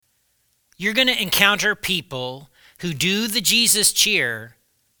You're going to encounter people who do the Jesus cheer,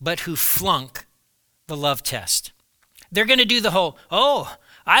 but who flunk the love test. They're going to do the whole, oh,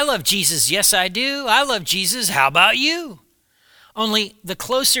 I love Jesus. Yes, I do. I love Jesus. How about you? Only the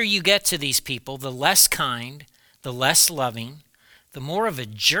closer you get to these people, the less kind, the less loving, the more of a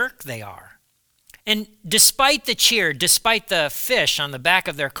jerk they are. And despite the cheer, despite the fish on the back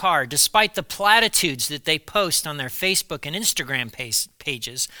of their car, despite the platitudes that they post on their Facebook and Instagram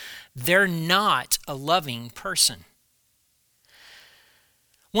pages, they're not a loving person.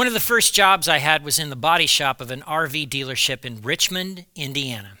 One of the first jobs I had was in the body shop of an RV dealership in Richmond,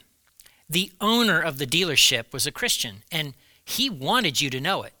 Indiana. The owner of the dealership was a Christian, and he wanted you to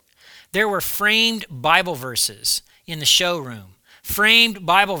know it. There were framed Bible verses in the showroom, framed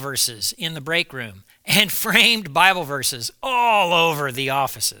Bible verses in the break room, and framed Bible verses all over the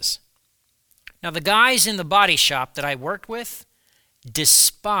offices. Now, the guys in the body shop that I worked with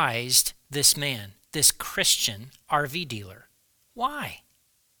despised this man, this Christian RV dealer. Why?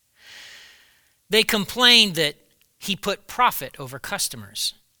 They complained that he put profit over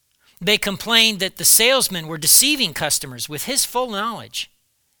customers. They complained that the salesmen were deceiving customers with his full knowledge,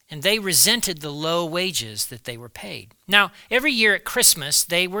 and they resented the low wages that they were paid. Now, every year at Christmas,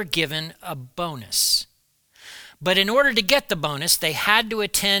 they were given a bonus. But in order to get the bonus, they had to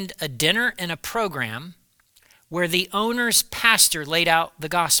attend a dinner and a program where the owner's pastor laid out the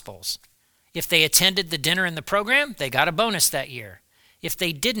Gospels. If they attended the dinner and the program, they got a bonus that year. If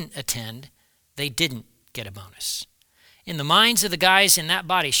they didn't attend, they didn't get a bonus. In the minds of the guys in that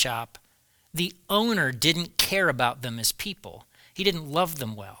body shop, the owner didn't care about them as people. He didn't love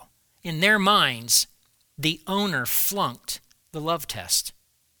them well. In their minds, the owner flunked the love test.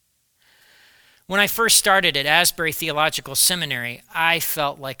 When I first started at Asbury Theological Seminary, I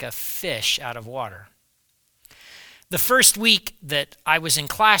felt like a fish out of water. The first week that I was in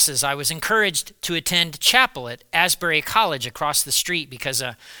classes, I was encouraged to attend chapel at Asbury College across the street because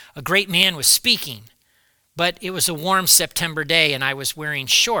a great man was speaking. But it was a warm September day and I was wearing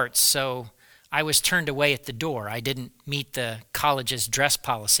shorts, so I was turned away at the door. I didn't meet the college's dress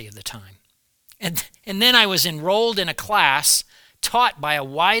policy of the time. And then I was enrolled in a class taught by a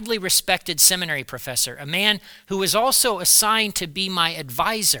widely respected seminary professor, a man who was also assigned to be my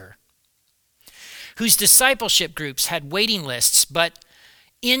advisor, whose discipleship groups had waiting lists. But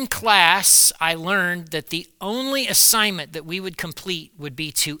in class, I learned that the only assignment that we would complete would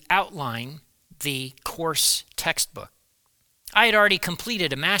be to outline the course textbook. I had already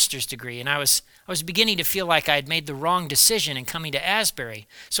completed a master's degree, and I was beginning to feel like I had made the wrong decision in coming to Asbury.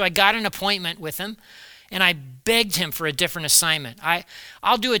 So I got an appointment with him, and I begged him for a different assignment.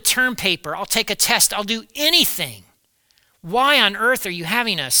 I'll do a term paper. I'll take a test. I'll do anything. Why on earth are you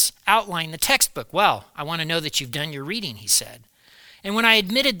having us outline the textbook? Well, I want to know that you've done your reading, he said. And when I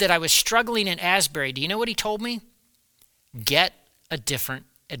admitted that I was struggling at Asbury, do you know what he told me? Get a different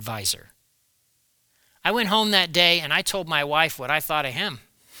advisor. I went home that day and I told my wife what I thought of him.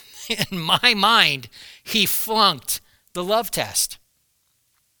 In my mind, he flunked the love test.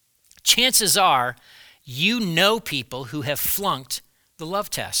 Chances are you know people who have flunked the love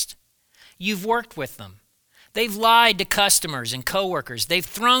test. You've worked with them. They've lied to customers and coworkers. They've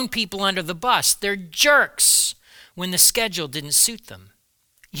thrown people under the bus. They're jerks when the schedule didn't suit them.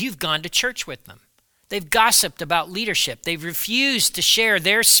 You've gone to church with them. They've gossiped about leadership. They've refused to share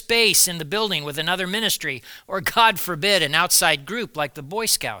their space in the building with another ministry, or God forbid, an outside group like the Boy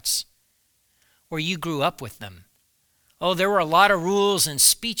Scouts. Or you grew up with them. Oh, there were a lot of rules and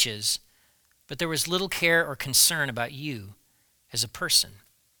speeches, but there was little care or concern about you as a person.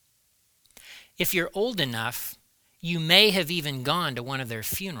 If you're old enough, you may have even gone to one of their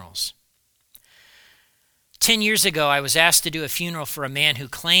funerals. 10 years ago, I was asked to do a funeral for a man who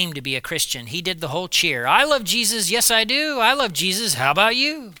claimed to be a Christian. He did the whole cheer. I love Jesus. Yes, I do. I love Jesus. How about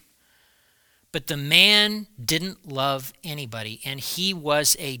you? But the man didn't love anybody, and he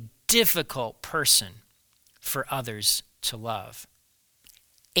was a difficult person for others to love.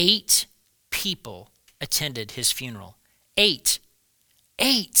 8 people attended his funeral. 8.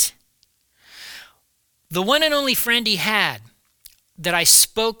 The one and only friend he had that I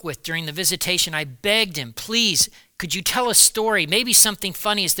spoke with during the visitation, I begged him, please, could you tell a story, maybe something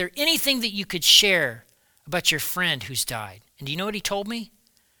funny? Is there anything that you could share about your friend who's died? And do you know what he told me?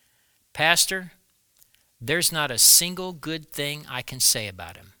 Pastor, there's not a single good thing I can say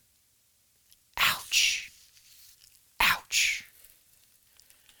about him. Ouch. Ouch.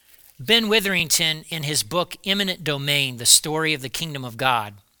 Ben Witherington, in his book, Imminent Domain, The Story of the Kingdom of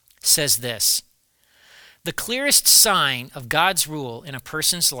God, says this: the clearest sign of God's rule in a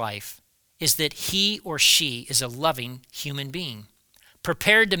person's life is that he or she is a loving human being.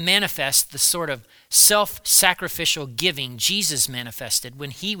 prepared to manifest the sort of self-sacrificial giving Jesus manifested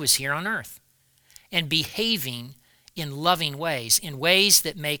when he was here on earth, and behaving in loving ways, in ways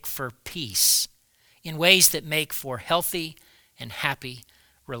that make for peace, in ways that make for healthy and happy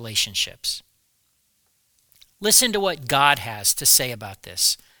relationships. Listen to what God has to say about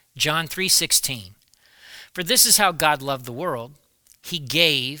this. John 3:16. For this is how God loved the world. He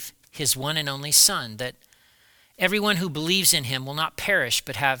gave his one and only Son, that everyone who believes in him will not perish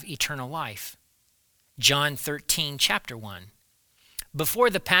but have eternal life. John 13, chapter 1. Before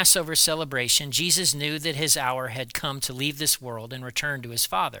the Passover celebration, Jesus knew that his hour had come to leave this world and return to his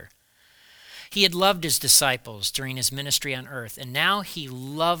Father. He had loved his disciples during his ministry on earth, and now he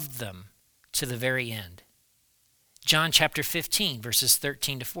loved them to the very end. John chapter 15, verses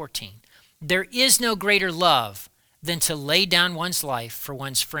 13 to 14. There is no greater love than to lay down one's life for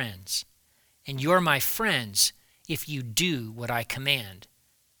one's friends. And you're my friends if you do what I command.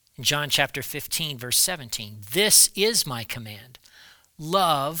 In John chapter 15, verse 17, this is my command.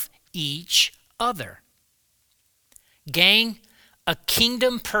 Love each other. Gang, a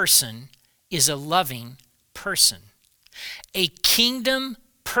kingdom person is a loving person. A kingdom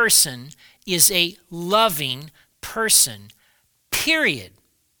person is a loving person, period.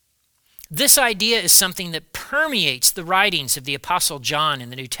 This idea is something that permeates the writings of the Apostle John in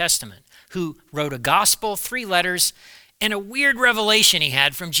the New Testament, who wrote a gospel, 3 letters, and a weird revelation he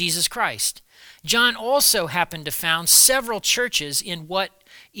had from Jesus Christ. John also happened to found several churches in what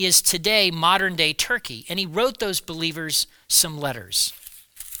is today modern-day Turkey, and he wrote those believers some letters.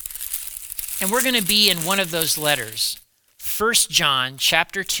 And we're going to be in one of those letters, 1 John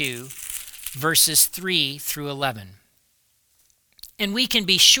chapter 2, verses 3 through 11. And we can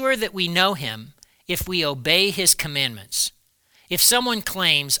be sure that we know him if we obey his commandments. If someone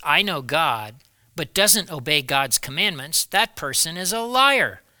claims, I know God, but doesn't obey God's commandments, that person is a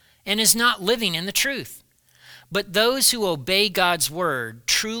liar and is not living in the truth. But those who obey God's word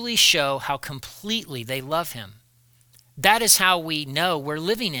truly show how completely they love him. That is how we know we're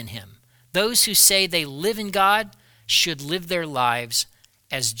living in him. Those who say they live in God should live their lives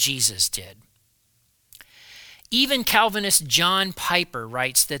as Jesus did. Even Calvinist John Piper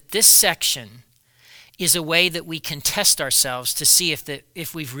writes that this section is a way that we can test ourselves to see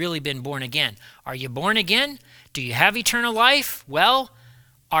if we've really been born again. Are you born again? Do you have eternal life? Well,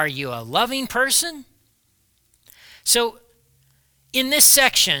 are you a loving person? So in this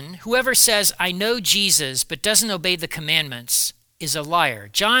section, whoever says, I know Jesus, but doesn't obey the commandments is a liar.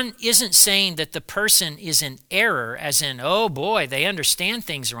 John isn't saying that the person is in error, as in, oh boy, they understand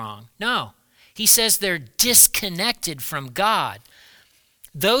things wrong. No, he says they're disconnected from God.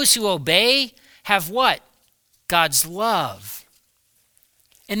 Those who obey have what? God's love.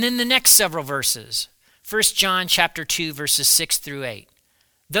 And then the next several verses, 1 John chapter 2, verses 6 through 8.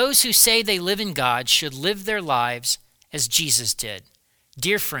 Those who say they live in God should live their lives as Jesus did.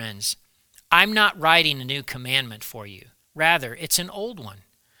 Dear friends, I'm not writing a new commandment for you. Rather, it's an old one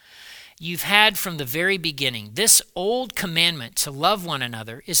you've had from the very beginning. This old commandment to love one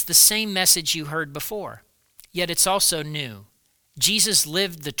another is the same message you heard before, yet it's also new. Jesus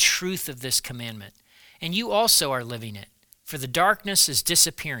lived the truth of this commandment, and you also are living it, for the darkness is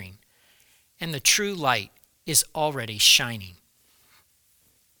disappearing, and the true light is already shining.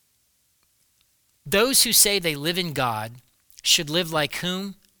 Those who say they live in God should live like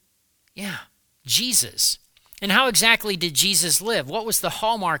whom? Yeah, Jesus. And how exactly did Jesus live? What was the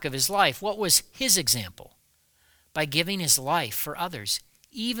hallmark of his life? What was his example? By giving his life for others,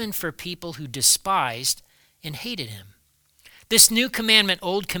 even for people who despised and hated him. This new commandment,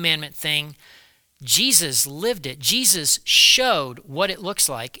 old commandment thing, Jesus lived it. Jesus showed what it looks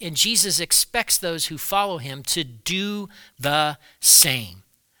like, and Jesus expects those who follow him to do the same,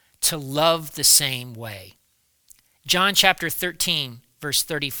 to love the same way. John chapter 13, verse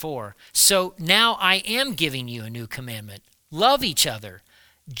 34. So now I am giving you a new commandment. Love each other.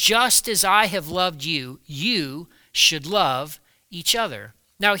 Just as I have loved you, you should love each other.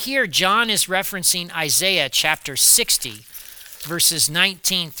 Now here, John is referencing Isaiah chapter 60, verses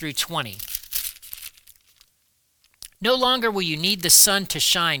 19 through 20. No longer will you need the sun to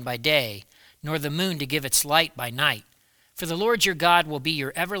shine by day, nor the moon to give its light by night. For the Lord your God will be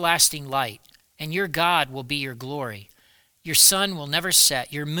your everlasting light, and your God will be your glory. Your sun will never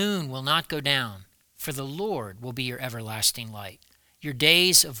set, your moon will not go down, for the Lord will be your everlasting light. Your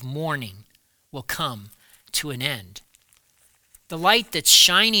days of mourning will come to an end. The light that's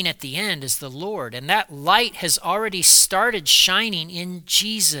shining at the end is the Lord, and that light has already started shining in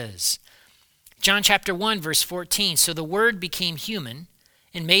Jesus. John chapter 1, verse 14, so the Word became human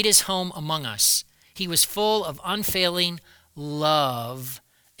and made his home among us. He was full of unfailing love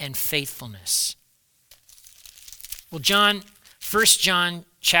and faithfulness. Well, 1 John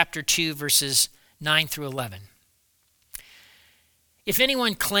chapter 2, verses 9 through 11. If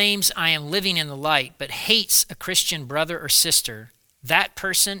anyone claims I am living in the light but hates a Christian brother or sister, that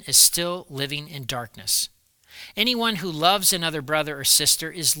person is still living in darkness. Anyone who loves another brother or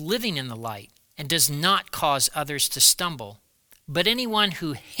sister is living in the light and does not cause others to stumble. But anyone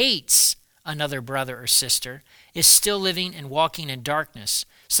who hates another brother or sister is still living and walking in darkness.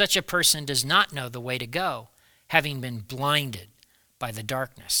 Such a person does not know the way to go, having been blinded by the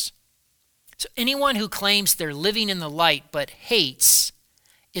darkness. So anyone who claims they're living in the light but hates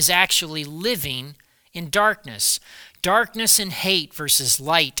is actually living in darkness. Darkness and hate versus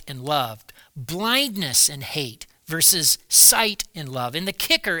light and love. Blindness and hate versus sight and love. And the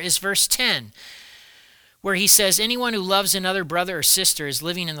kicker is verse 10, where he says, anyone who loves another brother or sister is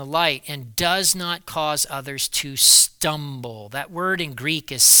living in the light and does not cause others to stumble. That word in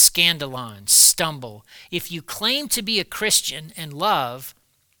Greek is scandalon, stumble. If you claim to be a Christian and love,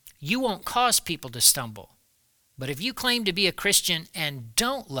 you won't cause people to stumble. But if you claim to be a Christian and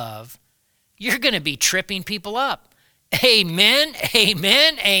don't love, you're going to be tripping people up. Amen,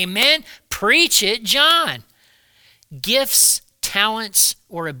 amen, amen. Preach it, John. Gifts, talents,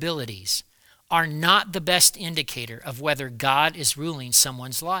 or abilities are not the best indicator of whether God is ruling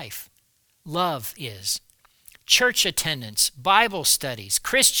someone's life. Love is. Church attendance, Bible studies,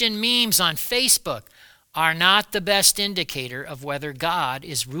 Christian memes on Facebook are not the best indicator of whether God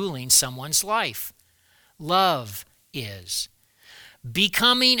is ruling someone's life. Love is.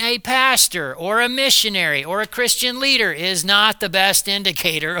 Becoming a pastor or a missionary or a Christian leader is not the best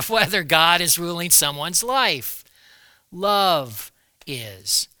indicator of whether God is ruling someone's life. Love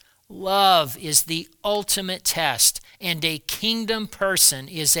is. Love is the ultimate test, and a kingdom person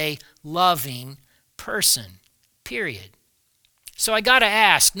is a loving person, period. So I got to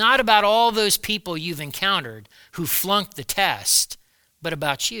ask, not about all those people you've encountered who flunked the test, but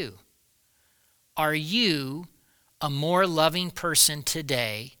about you. Are you a more loving person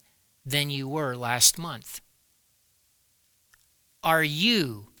today than you were last month? Are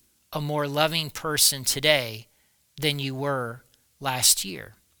you a more loving person today than you were last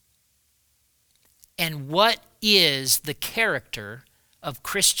year? And what is the character of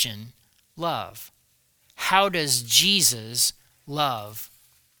Christian love? How does Jesus love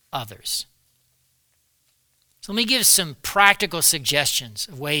others? So let me give some practical suggestions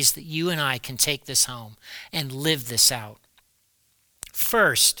of ways that you and I can take this home and live this out.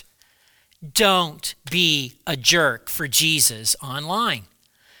 First, don't be a jerk for Jesus online.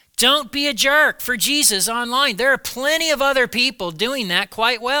 Don't be a jerk for Jesus online. There are plenty of other people doing that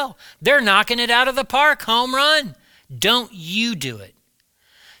quite well. They're knocking it out of the park, home run. Don't you do it.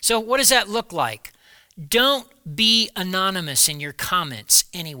 So what does that look like? Don't be anonymous in your comments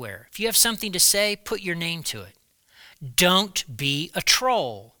anywhere. If you have something to say, put your name to it. Don't be a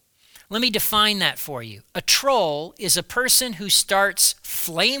troll. Let me define that for you. A troll is a person who starts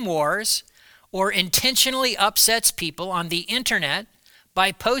flame wars or intentionally upsets people on the internet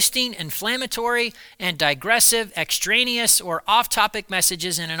by posting inflammatory and digressive, extraneous, or off-topic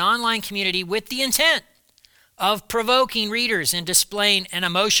messages in an online community with the intent of provoking readers and displaying an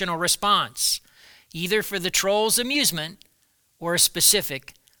emotional response, either for the troll's amusement or a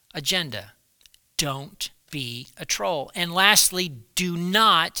specific agenda. Don't be a troll. And lastly, do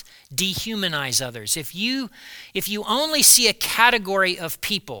not dehumanize others. If you only see a category of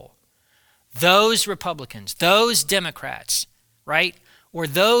people, those Republicans, those Democrats, right? Or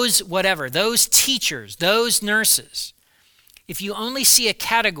those whatever, those teachers, those nurses, if you only see a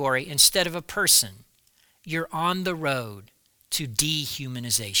category instead of a person, you're on the road to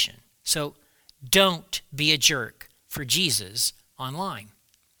dehumanization. So don't be a jerk for Jesus online.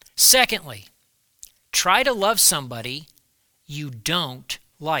 Secondly, try to love somebody you don't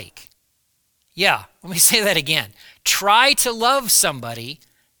like. Yeah, let me say that again. Try to love somebody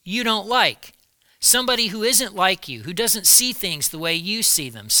you don't like. Somebody who isn't like you, who doesn't see things the way you see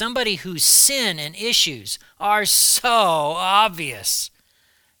them. Somebody whose sin and issues are so obvious.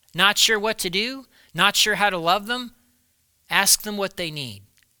 Not sure what to do? Not sure how to love them? Ask them what they need.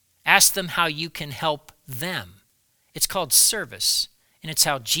 Ask them how you can help them. It's called service, and it's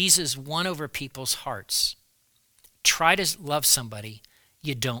how Jesus won over people's hearts. Try to love somebody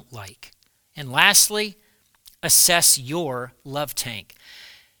you don't like. And lastly, assess your love tank.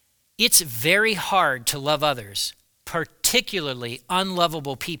 It's very hard to love others, particularly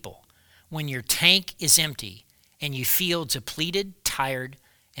unlovable people, when your tank is empty and you feel depleted, tired,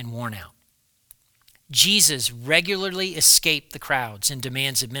 and worn out. Jesus regularly escaped the crowds and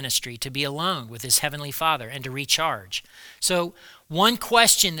demands of ministry to be alone with his heavenly Father and to recharge. So one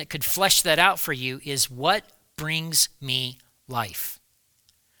question that could flesh that out for you is, what brings me life?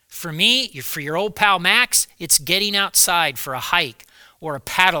 For me, for your old pal Max, it's getting outside for a hike or a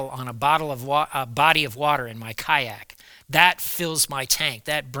paddle on a body of water in my kayak. That fills my tank.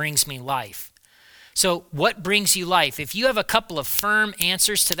 That brings me life. So what brings you life? If you have a couple of firm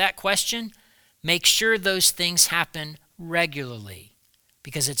answers to that question, make sure those things happen regularly,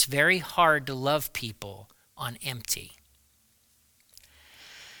 because it's very hard to love people on empty.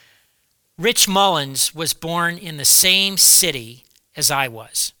 Rich Mullins was born in the same city as I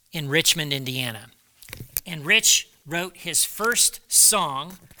was, in Richmond, Indiana. And Rich wrote his first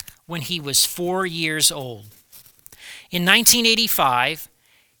song when he was 4 years old. In 1985,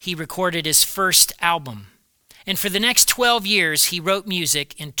 he recorded his first album. And for the next 12 years, he wrote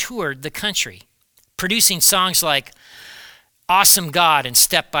music and toured the country, producing songs like Awesome God and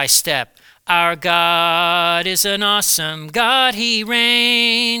Step by Step. Our God is an awesome God. He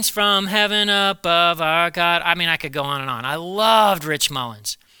reigns from heaven above, our God. I mean, I could go on and on. I loved Rich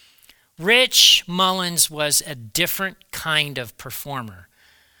Mullins. Rich Mullins was a different kind of performer.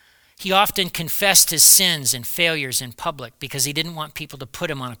 He often confessed his sins and failures in public because he didn't want people to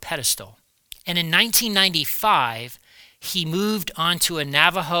put him on a pedestal. And in 1995, he moved onto a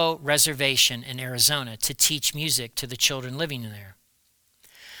Navajo reservation in Arizona to teach music to the children living there.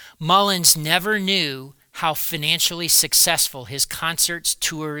 Mullins never knew how financially successful his concerts,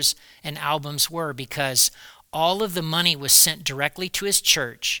 tours, and albums were because all of the money was sent directly to his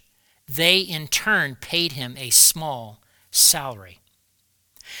church. They, in turn, paid him a small salary.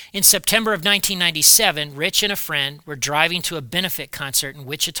 In September of 1997, Rich and a friend were driving to a benefit concert in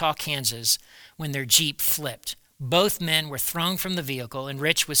Wichita, Kansas, when their Jeep flipped. Both men were thrown from the vehicle, and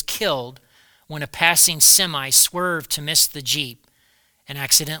Rich was killed when a passing semi swerved to miss the Jeep and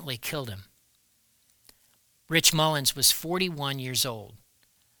accidentally killed him. Rich Mullins was 41 years old,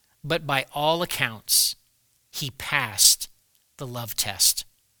 but by all accounts, he passed the love test.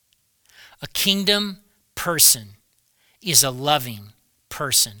 A kingdom person is a loving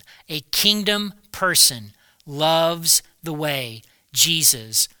person. A kingdom person loves the way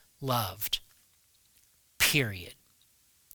Jesus loved. Period.